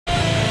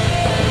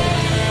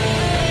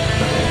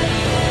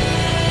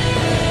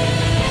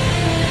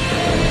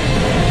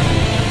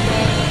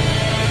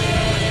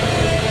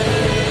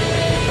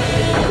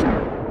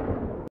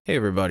Hey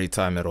everybody,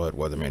 metalhead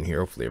weatherman here.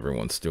 Hopefully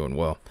everyone's doing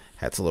well.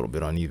 Hat's a little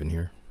bit uneven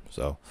here.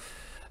 So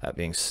that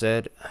being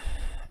said,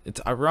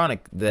 it's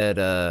ironic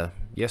that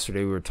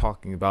yesterday we were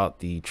talking about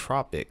the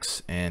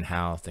tropics and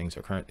how things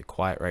are currently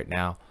quiet right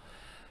now.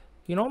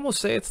 You can almost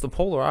say it's the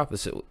polar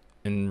opposite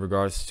in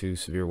regards to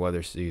severe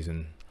weather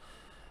season.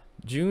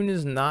 June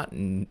is not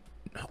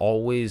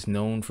always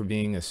known for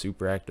being a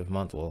super active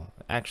month. Well,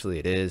 actually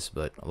it is,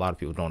 but a lot of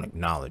people don't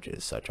acknowledge it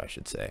as such, I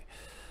should say.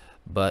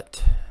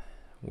 But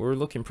we're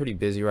looking pretty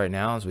busy right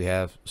now as we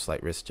have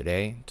slight risk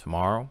today,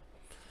 tomorrow.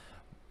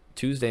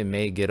 Tuesday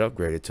may get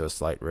upgraded to a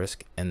slight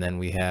risk, and then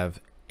we have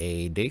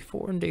a day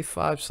 4 and day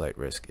 5 slight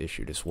risk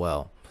issued as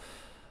well.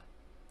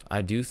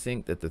 I do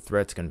think that the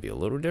threat's going to be a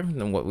little different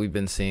than what we've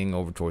been seeing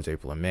over towards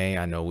April and May.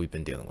 I know we've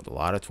been dealing with a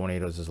lot of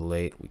tornadoes as of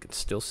late. We could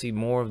still see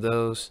more of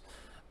those,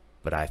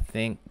 but I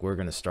think we're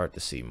going to start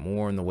to see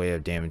more in the way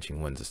of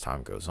damaging winds as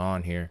time goes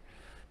on here.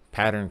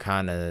 Pattern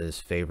kind of is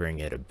favoring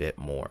it a bit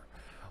more.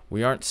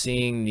 We aren't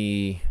seeing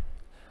the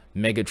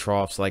mega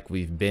troughs like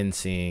we've been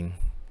seeing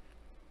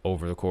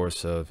over the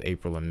course of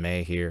April and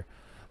May here,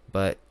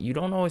 but you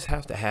don't always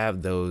have to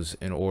have those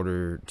in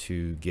order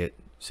to get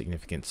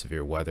significant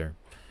severe weather.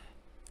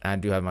 I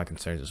do have my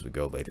concerns as we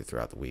go later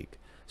throughout the week.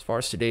 As far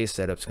as today's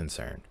setup's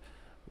concerned,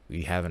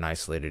 we have an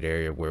isolated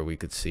area where we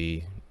could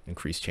see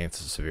increased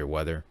chances of severe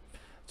weather.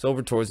 So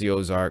over towards the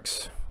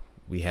Ozarks,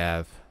 we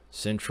have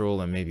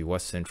central and maybe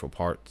west central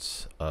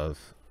parts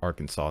of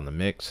Arkansas in the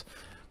mix,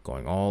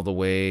 going all the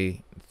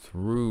way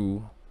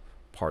through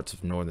parts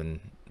of northern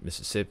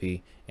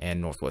Mississippi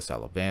and northwest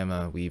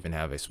Alabama. We even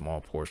have a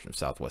small portion of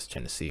southwest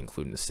Tennessee,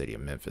 including the city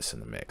of Memphis, in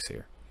the mix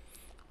here.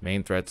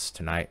 Main threats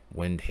tonight: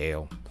 wind,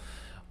 hail.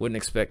 Wouldn't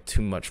expect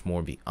too much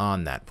more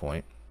beyond that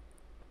point.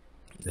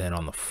 Then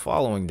on the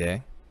following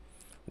day,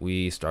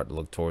 we start to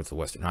look towards the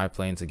western high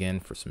plains again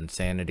for some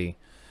insanity.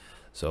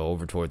 So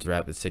over towards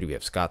Rapid City, we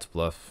have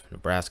Scottsbluff,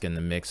 Nebraska in the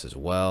mix as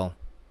well.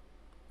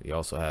 We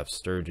also have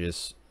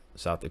Sturgis,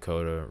 South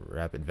Dakota,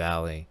 Rapid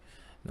Valley,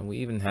 and we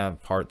even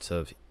have parts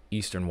of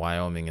eastern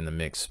Wyoming in the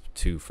mix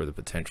too for the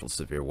potential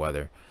severe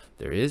weather.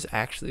 There is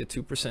actually a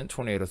 2%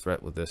 tornado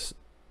threat with this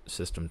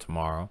system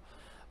tomorrow,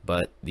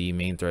 but the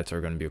main threats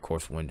are going to be, of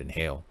course, wind and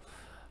hail.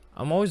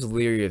 I'm always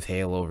leery of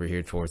hail over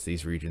here towards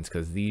these regions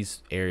because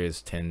these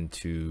areas tend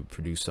to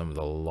produce some of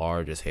the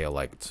largest hail.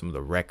 Like some of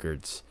the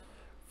records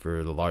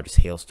for the largest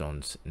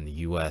hailstones in the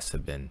US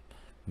have been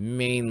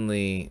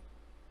mainly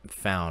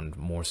found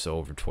more so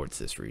over towards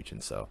this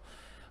region. So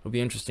it'll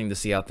be interesting to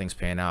see how things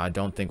pan out. I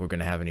don't think we're going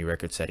to have any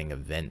record-setting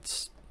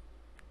events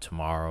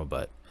tomorrow,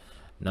 but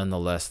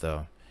nonetheless,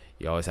 though,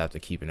 you always have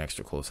to keep an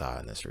extra close eye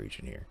on this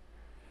region here.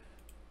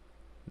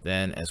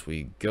 Then as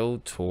we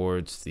go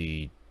towards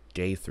the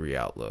day 3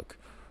 outlook,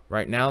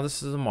 right now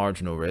this is a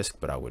marginal risk,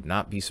 but I would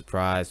not be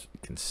surprised,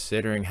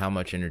 considering how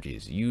much energy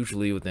is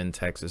usually within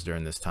Texas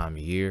during this time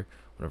of year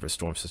whenever a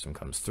storm system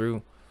comes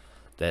through,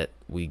 that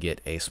we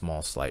get a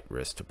small slight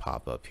risk to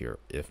pop up here,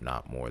 if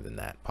not more than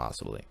that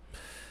possibly.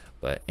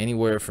 But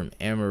anywhere from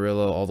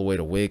Amarillo all the way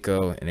to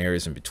Waco and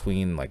areas in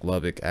between like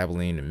Lubbock,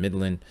 Abilene, and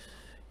Midland,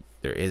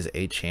 there is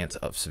a chance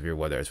of severe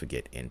weather as we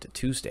get into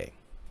Tuesday.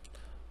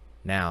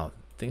 Now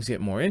things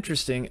get more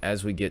interesting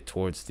as we get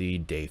towards the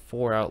day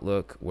 4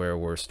 outlook, where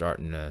we're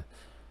starting to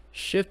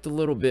shift a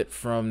little bit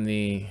from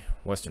the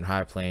western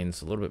high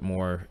plains a little bit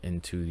more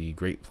into the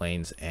Great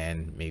Plains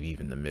and maybe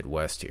even the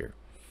Midwest here.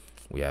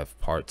 We have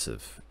parts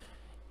of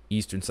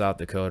eastern South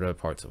Dakota,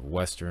 parts of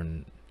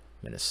western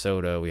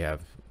Minnesota. We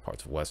have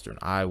parts of western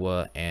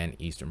Iowa and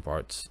eastern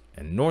parts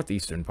and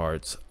northeastern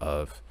parts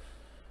of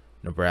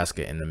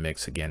Nebraska in the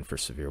mix again for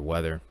severe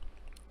weather.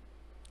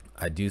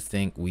 I do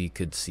think we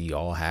could see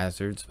all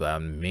hazards, but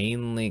I'm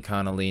mainly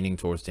kind of leaning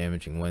towards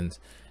damaging winds.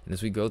 And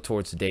as we go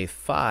towards day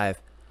 5,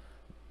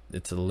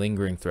 it's a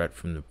lingering threat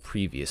from the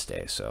previous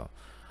day. So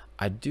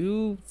I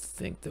do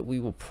think that we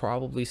will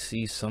probably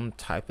see some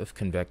type of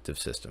convective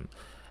system.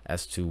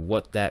 As to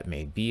what that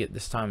may be at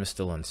this time is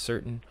still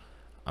uncertain.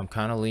 I'm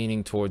kind of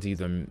leaning towards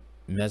either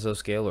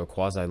mesoscale or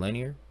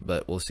quasi-linear,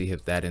 but we'll see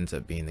if that ends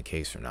up being the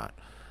case or not.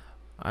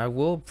 I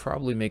will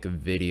probably make a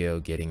video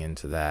getting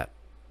into that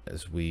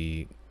as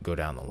we go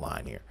down the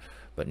line here.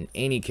 But in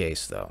any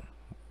case, though,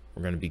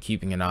 we're going to be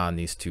keeping an eye on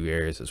these 2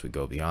 areas as we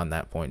go beyond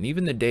that point, and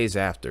even the days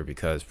after,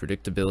 because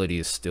predictability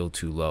is still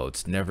too low.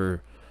 It's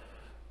never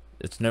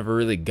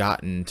really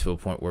gotten to a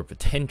point where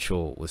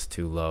potential was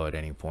too low at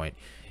any point,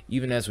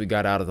 even as we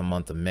got out of the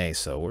month of May.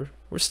 So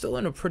we're still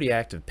in a pretty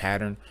active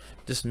pattern,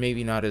 just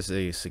maybe not as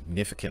a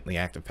significantly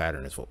active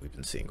pattern as what we've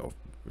been seeing over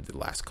the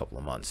last couple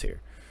of months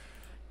here.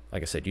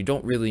 Like I said, you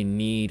don't really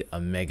need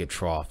a mega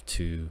trough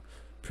to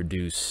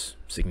produce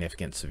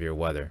significant severe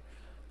weather.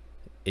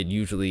 It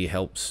usually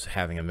helps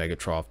having a mega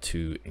trough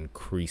to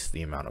increase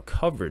the amount of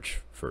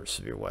coverage for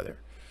severe weather.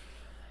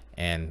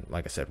 And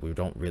like I said, we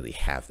don't really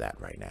have that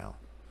right now.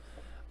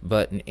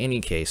 But in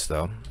any case,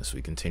 though, as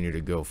we continue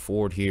to go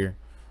forward here,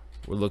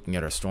 we're looking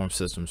at our storm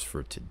systems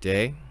for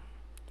today.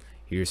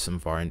 Here's some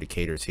of our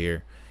indicators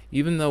here.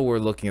 Even though we're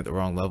looking at the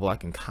wrong level, I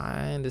can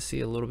kind of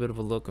see a little bit of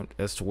a look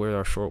as to where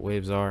our short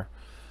waves are.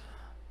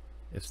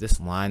 If this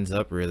lines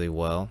up really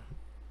well,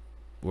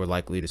 we're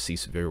likely to see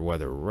severe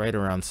weather right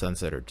around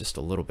sunset or just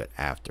a little bit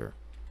after.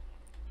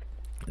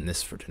 And this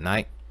is for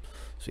tonight.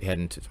 So we head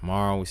into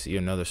tomorrow, we see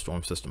another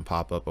storm system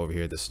pop up over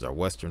here. This is our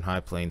western high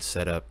plains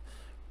setup.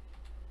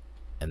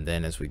 And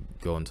then as we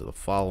go into the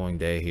following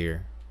day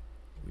here,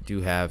 we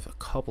do have a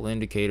couple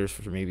indicators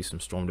for maybe some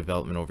storm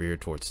development over here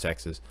towards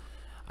Texas.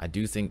 I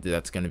do think that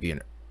that's going to be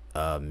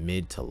a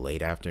mid to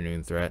late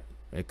afternoon threat.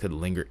 It could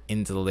linger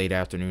into the late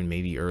afternoon,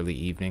 maybe early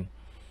evening.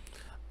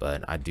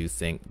 But I do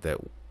think that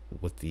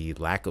with the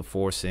lack of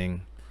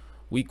forcing,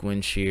 weak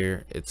wind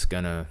shear, it's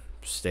going to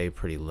stay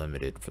pretty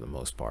limited for the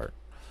most part.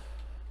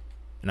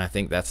 And I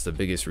think that's the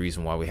biggest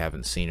reason why we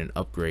haven't seen an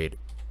upgrade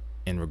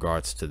in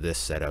regards to this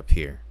setup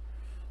here.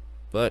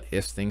 But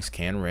if things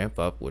can ramp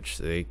up, which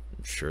they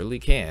surely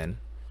can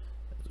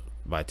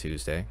by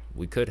Tuesday,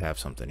 we could have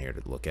something here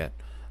to look at.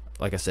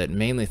 Like I said,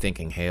 mainly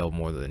thinking hail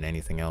more than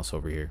anything else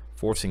over here.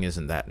 Forcing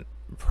isn't that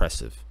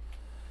impressive.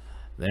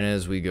 Then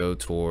as we go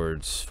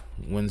towards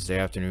Wednesday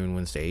afternoon,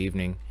 Wednesday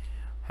evening,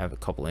 have a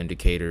couple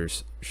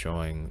indicators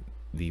showing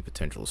the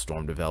potential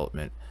storm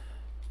development.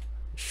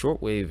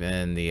 Shortwave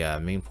and the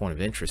main point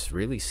of interest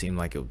really seem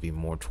like it would be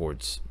more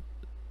towards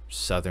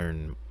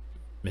southern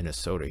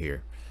Minnesota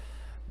here,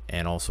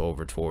 and also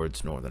over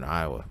towards northern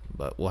Iowa.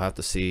 But we'll have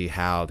to see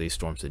how these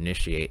storms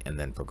initiate and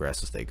then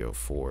progress as they go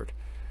forward.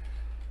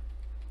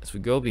 As we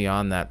go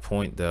beyond that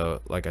point,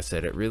 though, like I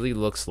said, it really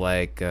looks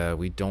like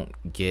we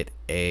don't get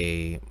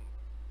a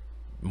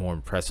more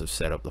impressive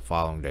setup the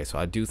following day. So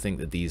I do think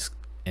that these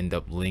end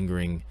up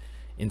lingering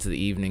into the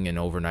evening and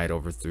overnight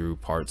over through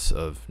parts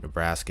of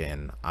Nebraska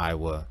and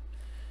Iowa,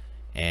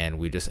 and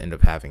we just end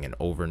up having an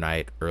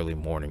overnight early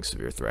morning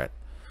severe threat.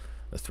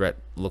 The threat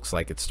looks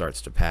like it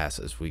starts to pass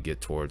as we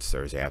get towards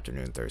Thursday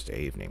afternoon,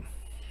 Thursday evening.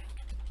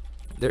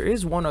 There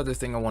is one other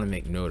thing I want to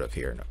make note of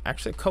here,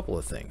 actually a couple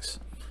of things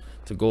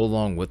to go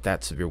along with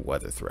that severe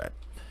weather threat,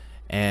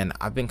 and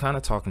I've been kind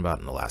of talking about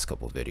in the last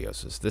couple of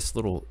videos, is this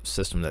little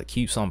system that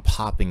keeps on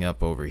popping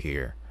up over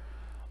here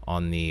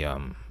on the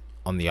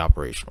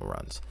operational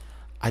runs.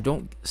 I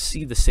don't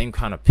see the same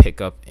kind of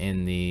pickup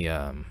in the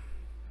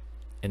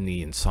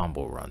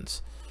ensemble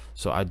runs,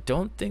 so I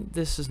don't think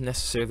this is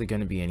necessarily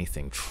going to be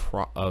anything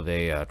of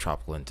a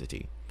tropical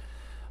entity.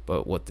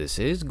 But what this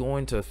is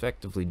going to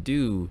effectively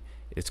do,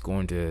 it's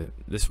going to,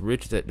 this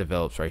ridge that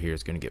develops right here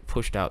is going to get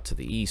pushed out to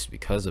the east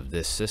because of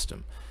this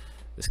system.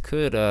 This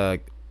could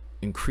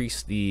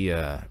increase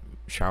the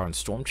shower and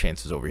storm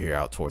chances over here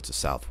out towards the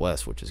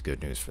southwest, which is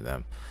good news for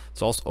them.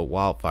 It's also a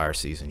wildfire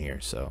season here,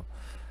 so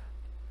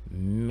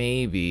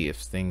maybe if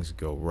things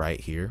go right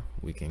here,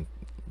 we can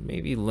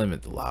maybe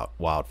limit the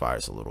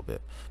wildfires a little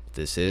bit. But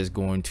this is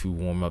going to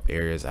warm up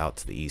areas out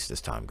to the east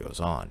as time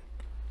goes on.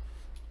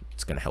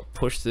 It's going to help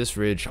push this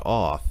ridge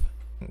off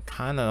and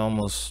kind of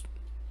almost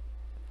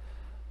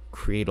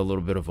create a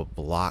little bit of a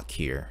block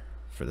here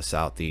for the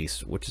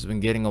southeast, which has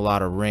been getting a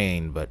lot of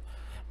rain, but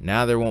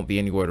now there won't be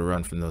anywhere to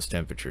run from those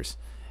temperatures.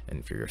 And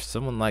if you're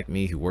someone like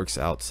me who works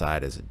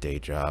outside as a day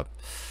job,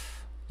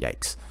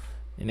 yikes.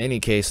 In any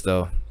case,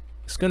 though,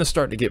 it's going to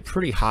start to get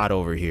pretty hot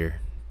over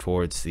here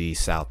towards the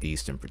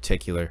southeast in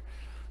particular.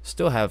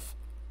 Still have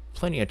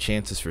plenty of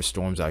chances for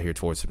storms out here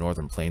towards the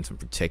northern plains in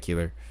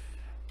particular.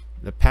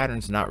 The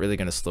pattern's not really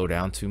going to slow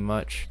down too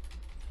much,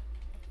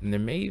 and there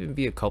may even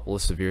be a couple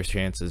of severe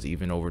chances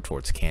even over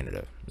towards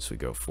Canada as we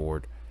go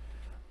forward.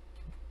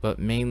 But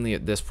mainly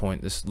at this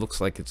point, this looks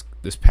like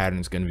this pattern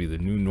is going to be the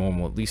new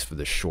normal, at least for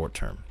the short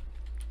term.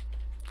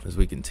 As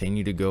we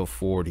continue to go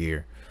forward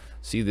here,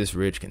 see this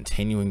ridge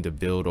continuing to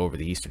build over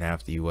the eastern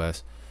half of the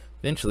U.S.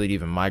 Eventually it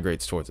even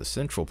migrates towards the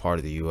central part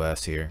of the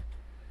U.S. here.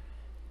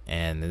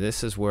 And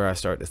this is where I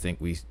start to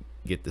think we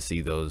get to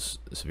see those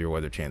severe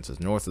weather chances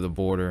north of the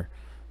border,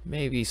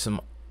 maybe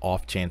some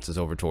off chances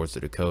over towards the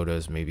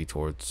Dakotas, maybe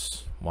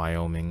towards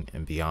Wyoming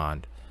and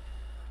beyond.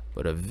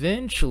 But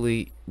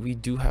eventually we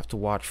do have to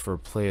watch for a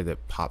player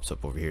that pops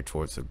up over here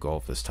towards the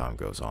Gulf as time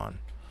goes on.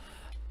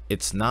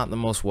 It's not the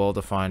most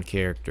well-defined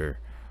character,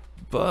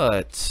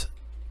 but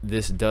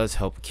this does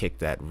help kick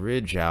that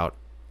ridge out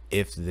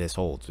if this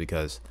holds,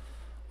 because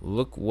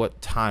look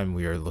what time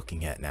we are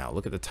looking at now.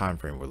 Look at the time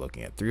frame we're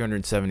looking at,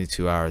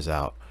 372 hours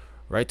out,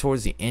 right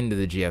towards the end of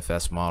the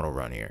GFS model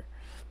run here.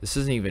 This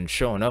isn't even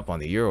showing up on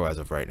the Euro as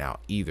of right now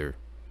either.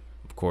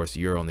 Of course,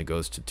 the Euro only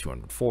goes to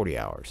 240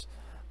 hours.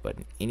 But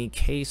in any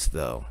case,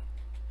 though,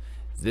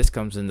 if this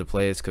comes into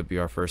play, this could be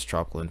our first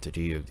tropical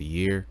entity of the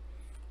year,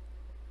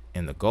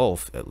 in the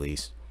Gulf at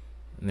least.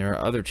 And there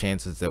are other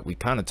chances that we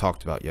kind of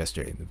talked about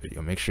yesterday in the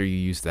video. Make sure you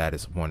use that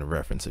as a point of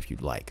reference if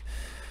you'd like.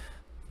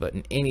 But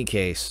in any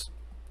case,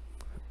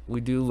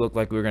 we do look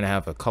like we're going to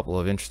have a couple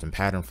of interesting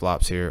pattern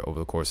flops here over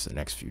the course of the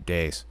next few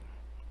days.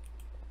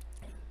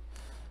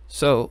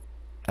 So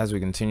as we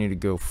continue to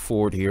go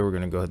forward here, we're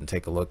going to go ahead and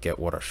take a look at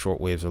what our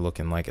short waves are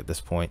looking like at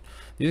this point.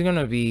 These are going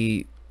to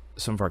be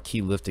some of our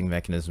key lifting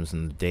mechanisms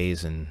in the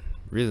days and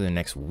really the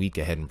next week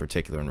ahead in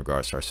particular in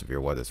regards to our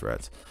severe weather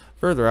threats.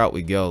 Further out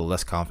we go, the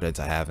less confidence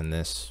I have in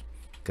this,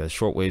 because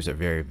short waves are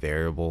very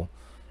variable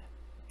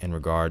in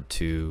regard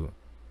to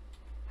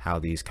how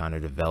these kind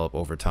of develop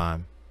over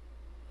time.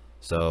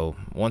 So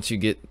once you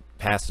get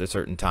past a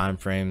certain time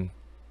frame,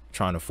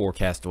 trying to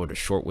forecast what a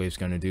shortwave is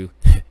going to do,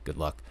 good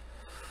luck.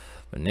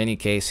 But in any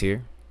case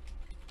here,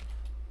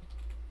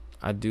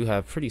 I do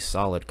have pretty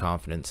solid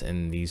confidence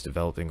in these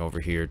developing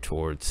over here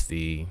towards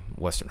the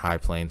western high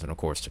plains, and of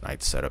course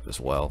tonight's setup as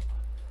well.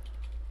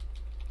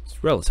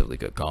 It's relatively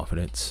good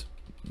confidence.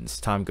 As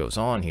time goes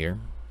on here,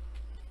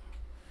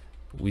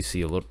 we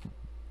see a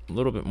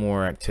little bit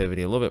more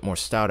activity, a little bit more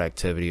stout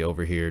activity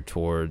over here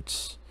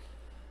towards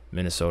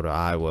Minnesota,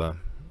 Iowa.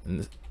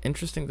 And the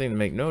interesting thing to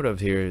make note of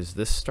here is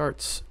this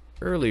starts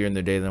earlier in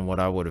the day than what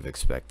I would have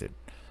expected.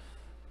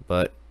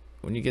 But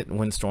when you get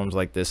windstorms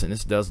like this, and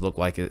this does look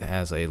like it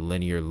has a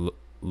linear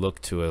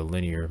look to a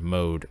linear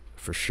mode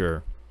for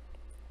sure,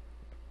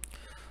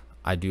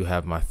 I do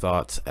have my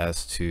thoughts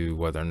as to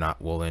whether or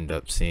not we'll end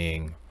up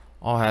seeing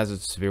all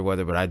hazards severe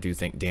weather, but I do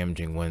think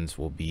damaging winds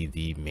will be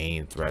the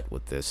main threat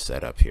with this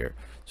setup here.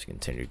 So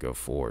continue to go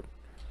forward.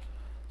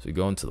 So we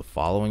go into the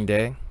following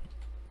day.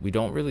 We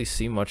don't really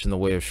see much in the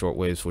way of short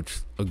waves, which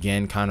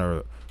again kind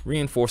of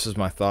reinforces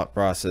my thought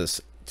process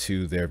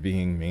to there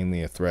being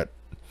mainly a threat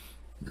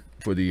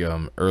for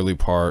the early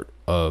part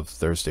of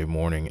Thursday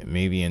morning,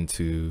 maybe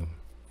into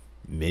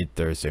mid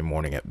Thursday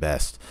morning at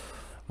best.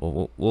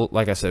 We'll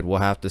like I said, we'll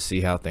have to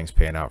see how things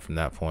pan out from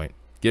that point.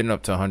 Getting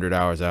up to 100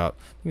 hours out,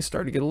 you can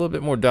start to get a little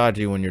bit more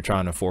dodgy when you're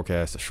trying to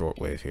forecast a short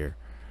wave here.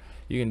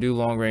 You can do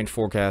long range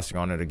forecasting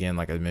on it again,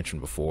 like I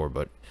mentioned before,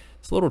 but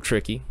it's a little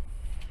tricky.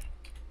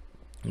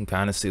 You can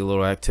kind of see a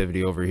little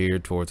activity over here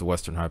towards the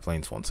western high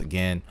plains once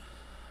again.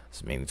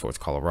 It's mainly towards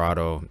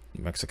Colorado,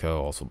 New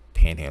Mexico, also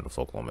panhandles,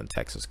 Oklahoma, and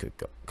Texas could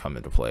come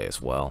into play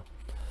as well.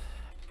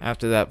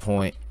 After that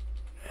point,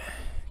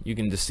 you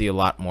can just see a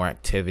lot more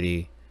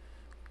activity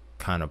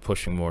kind of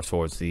pushing more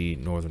towards the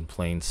northern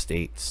plains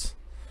states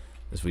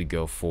as we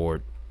go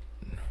forward.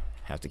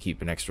 Have to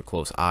keep an extra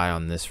close eye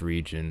on this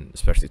region,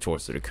 especially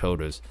towards the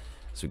Dakotas,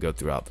 as we go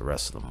throughout the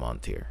rest of the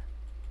month here.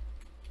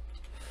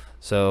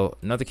 So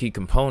another key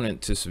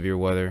component to severe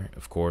weather,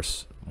 of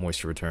course,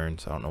 moisture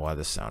returns. I don't know why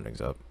this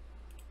sounding's up.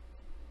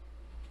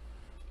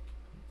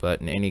 But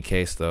in any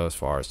case, though, as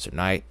far as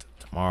tonight,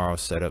 tomorrow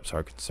setups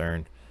are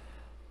concerned,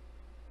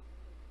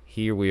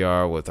 here we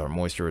are with our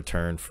moisture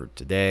return for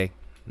today.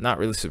 Not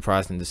really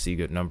surprising to see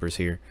good numbers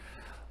here.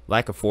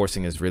 Lack of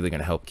forcing is really going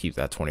to help keep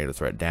that tornado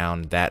threat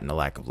down, that and the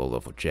lack of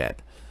low-level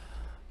jet.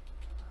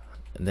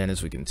 And then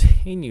as we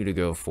continue to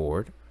go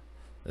forward,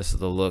 this is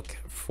the look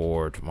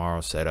for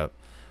tomorrow's setup.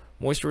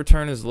 Moisture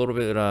return is a little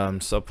bit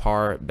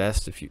subpar at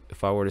best,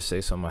 if I were to say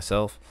so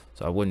myself.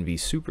 So I wouldn't be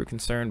super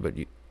concerned, but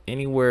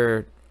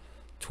anywhere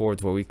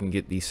towards where we can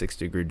get these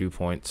 6-degree dew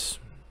points,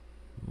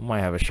 we might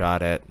have a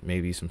shot at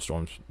maybe some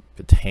storms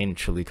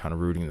potentially kind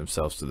of rooting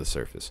themselves to the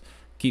surface.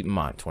 Keep in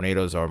mind,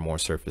 tornadoes are more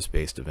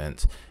surface-based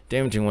events.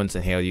 Damaging winds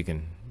and hail, you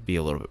can be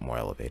a little bit more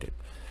elevated.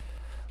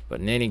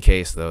 But in any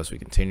case, though, as we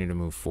continue to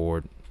move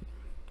forward,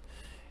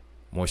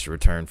 moisture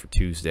return for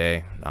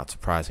Tuesday, not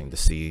surprising to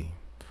see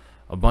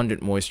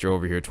abundant moisture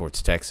over here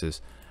towards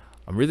Texas.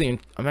 I'm actually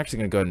going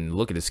to go ahead and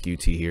look at this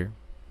QT here,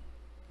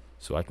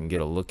 so I can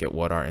get a look at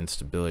what our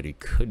instability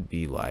could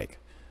be like.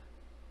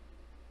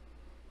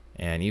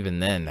 And even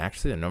then,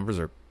 actually the numbers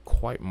are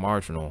quite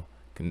marginal,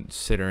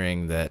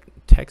 considering that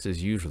Texas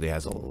usually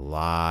has a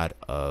lot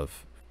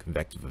of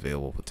convective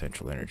available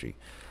potential energy.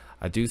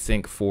 I do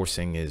think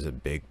forcing is a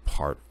big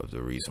part of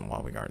the reason why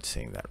we aren't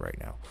seeing that right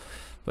now.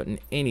 But in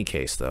any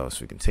case, though,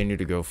 as we continue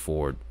to go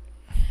forward,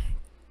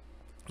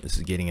 this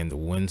is getting into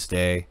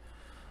Wednesday.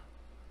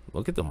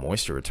 Look at the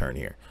moisture return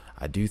here.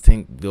 I do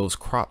think those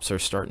crops are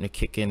starting to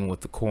kick in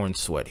with the corn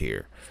sweat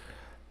here.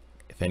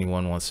 If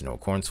anyone wants to know what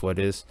corn sweat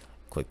is,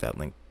 click that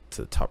link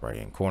to the top right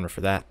hand corner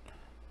for that.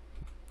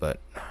 But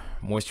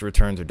moisture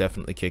returns are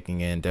definitely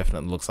kicking in.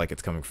 Definitely looks like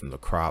it's coming from the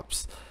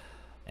crops,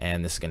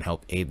 and this is going to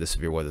help aid the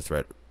severe weather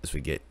threat as we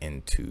get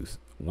into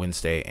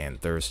Wednesday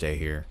and Thursday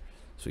here.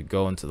 So we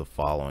go into the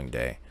following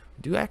day,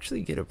 we do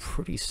actually get a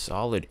pretty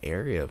solid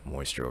area of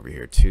moisture over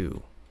here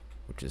too,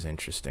 which is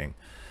interesting.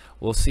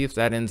 We'll see if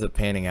that ends up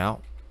panning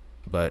out,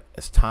 but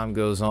as time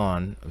goes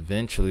on,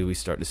 eventually we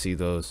start to see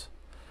those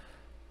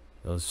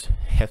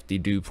hefty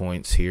dew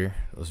points here,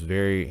 those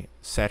very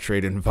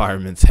saturated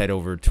environments head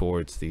over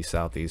towards the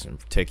southeast, in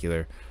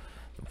particular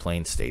the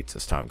plain states,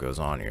 as time goes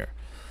on here.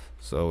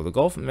 So the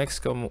Gulf of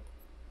Mexico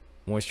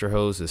moisture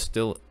hose is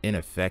still in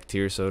effect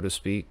here, so to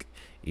speak,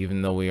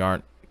 even though we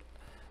aren't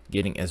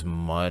getting as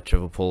much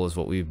of a pull as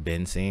what we've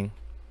been seeing.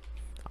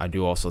 I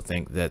do also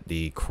think that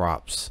the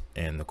crops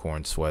and the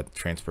corn sweat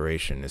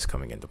transpiration is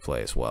coming into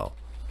play as well.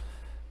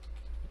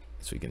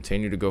 As we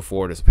continue to go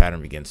forward, as the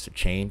pattern begins to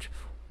change,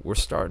 we're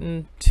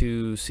starting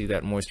to see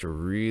that moisture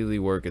really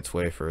work its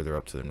way further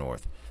up to the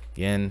north.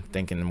 Again,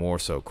 thinking more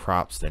so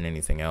crops than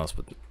anything else,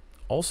 but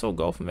also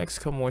Gulf of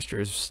Mexico moisture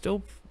is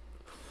still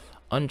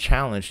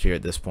unchallenged here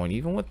at this point,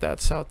 even with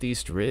that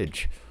southeast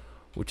ridge,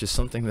 which is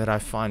something that I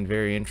find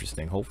very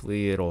interesting.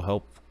 Hopefully it'll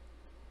help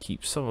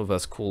keep some of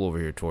us cool over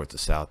here towards the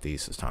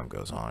southeast as time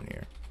goes on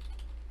here.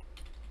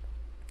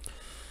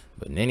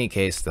 But in any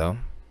case, though,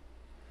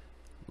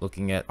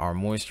 looking at our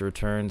moisture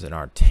returns and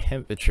our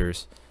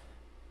temperatures,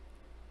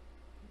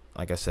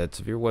 like I said,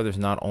 severe weather is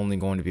not only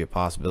going to be a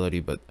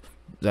possibility, but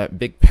that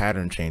big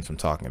pattern change I'm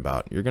talking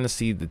about, you're going to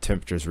see the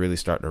temperatures really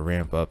start to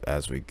ramp up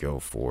as we go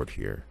forward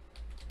here.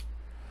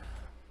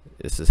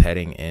 This is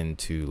heading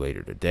into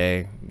later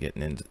today,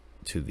 getting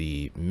into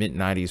the mid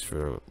 90s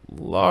for a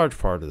large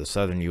part of the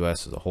southern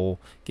US as a whole,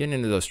 getting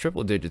into those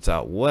triple digits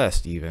out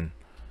west even.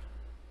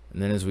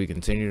 And then as we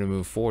continue to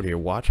move forward here,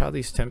 watch how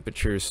these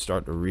temperatures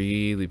start to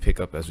really pick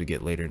up as we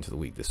get later into the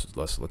week. This is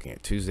us looking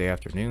at Tuesday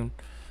afternoon,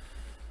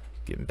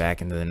 getting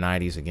back into the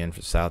 90s again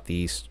for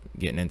southeast,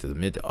 getting into the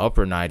mid to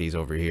upper 90s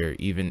over here,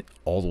 even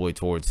all the way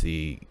towards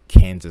the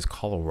Kansas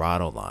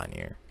Colorado line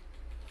here.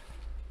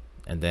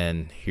 And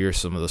then here's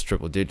some of those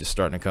triple digits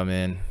starting to come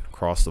in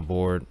across the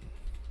board,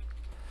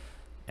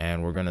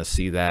 and we're going to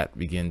see that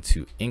begin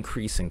to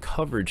increase in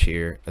coverage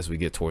here as we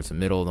get towards the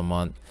middle of the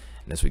month.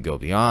 And as we go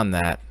beyond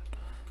that,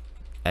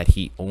 that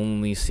heat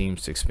only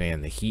seems to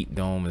expand. The heat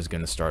dome is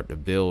going to start to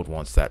build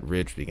once that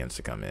ridge begins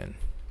to come in.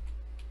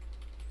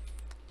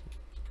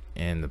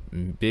 And the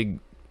big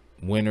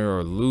winner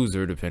or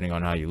loser, depending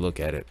on how you look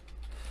at it,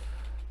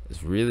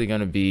 is really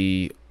going to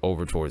be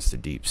over towards the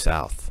deep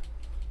south.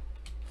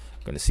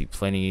 Going to see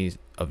plenty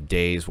of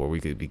days where we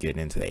could be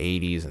getting into the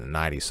 80s and the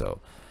 90s. So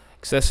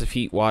excessive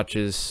heat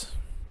watches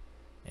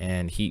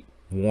and heat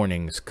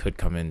warnings could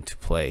come into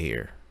play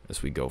here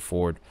as we go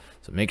forward.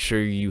 So make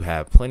sure you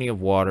have plenty of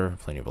water,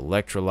 plenty of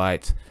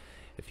electrolytes.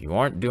 If you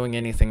aren't doing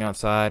anything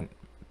outside,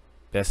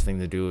 best thing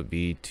to do would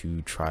be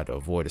to try to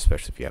avoid,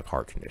 especially if you have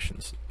heart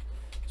conditions,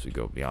 as we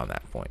go beyond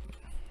that point.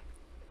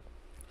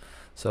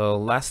 So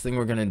last thing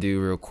we're going to do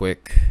real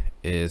quick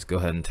is go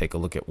ahead and take a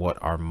look at what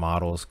our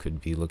models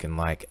could be looking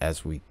like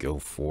as we go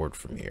forward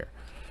from here.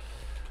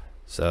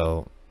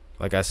 So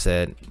like I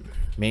said,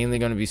 mainly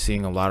going to be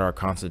seeing a lot of our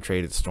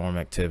concentrated storm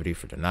activity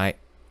for tonight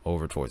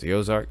over towards the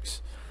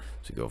Ozarks.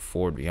 So we go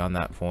forward beyond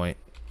that point,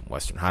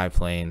 western high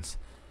plains,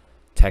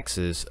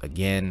 Texas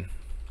again.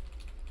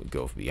 We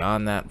go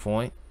beyond that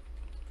point.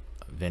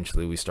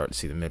 Eventually we start to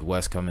see the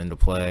Midwest come into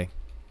play.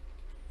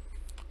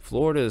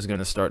 Florida is going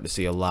to start to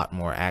see a lot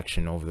more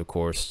action over the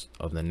course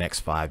of the next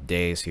 5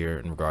 days here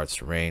in regards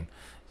to rain.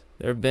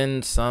 There have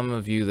been some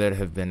of you that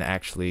have been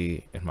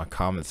actually in my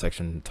comment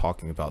section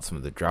talking about some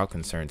of the drought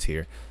concerns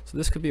here. So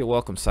this could be a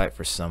welcome sight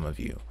for some of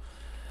you.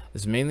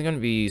 It's mainly going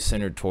to be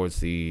centered towards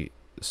the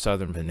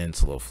southern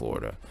peninsula of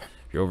Florida.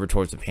 If you're over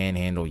towards the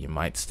Panhandle, you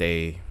might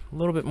stay a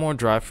little bit more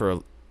dry for a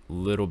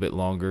little bit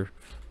longer,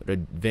 but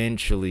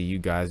eventually you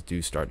guys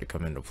do start to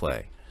come into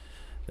play.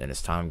 Then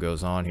as time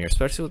goes on here,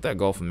 especially with that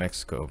Gulf of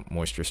Mexico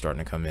moisture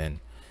starting to come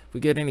in, if we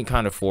get any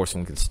kind of force,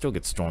 we can still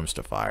get storms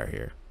to fire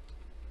here.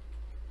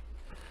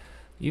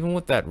 Even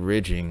with that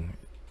ridging,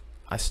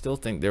 I still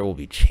think there will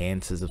be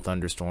chances of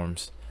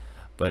thunderstorms,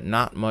 but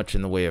not much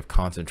in the way of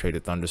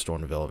concentrated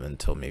thunderstorm development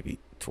until maybe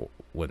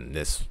when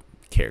this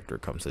character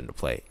comes into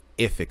play,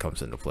 if it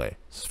comes into play.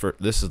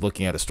 This is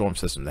looking at a storm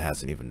system that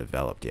hasn't even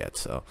developed yet,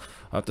 so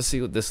I'll have to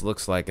see what this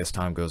looks like as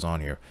time goes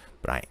on here.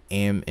 But I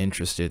am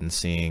interested in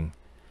seeing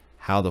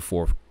how the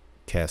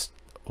forecast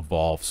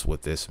evolves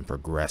with this and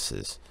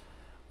progresses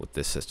with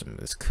this system.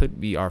 This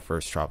could be our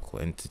first tropical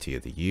entity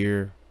of the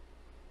year.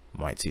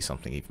 Might see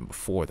something even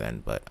before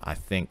then, but I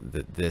think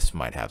that this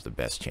might have the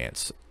best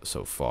chance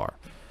so far.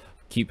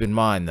 Keep in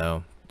mind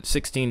though,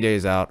 16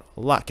 days out, a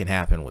lot can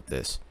happen with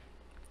this.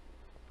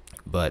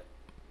 But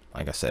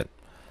like I said,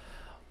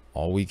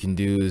 all we can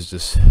do is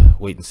just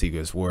wait and see,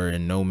 because we're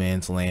in no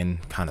man's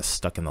land, kind of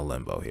stuck in the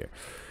limbo here.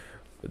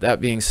 With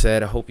that being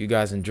said, I hope you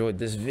guys enjoyed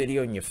this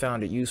video and you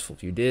found it useful.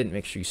 If you did,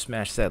 make sure you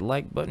smash that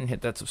like button, hit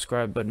that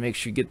subscribe button, make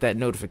sure you get that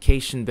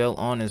notification bell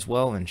on as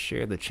well, and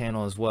share the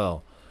channel as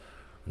well.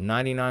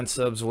 99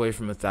 subs away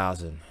from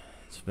 1,000.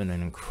 It's been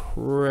an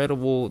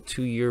incredible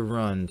 2-year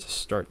run to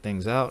start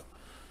things out,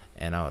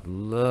 and I would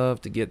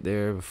love to get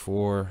there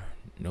before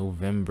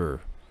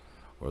November,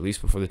 or at least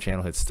before the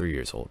channel hits 3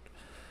 years old.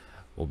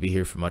 We'll be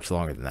here for much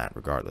longer than that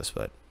regardless,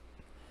 but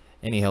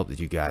any help that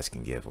you guys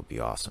can give will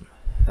be awesome.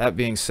 That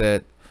being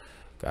said,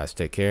 guys,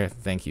 take care.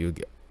 Thank you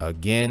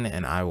again,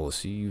 and I will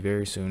see you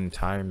very soon.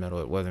 Tire Metal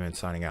at Weatherman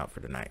signing out for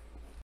tonight.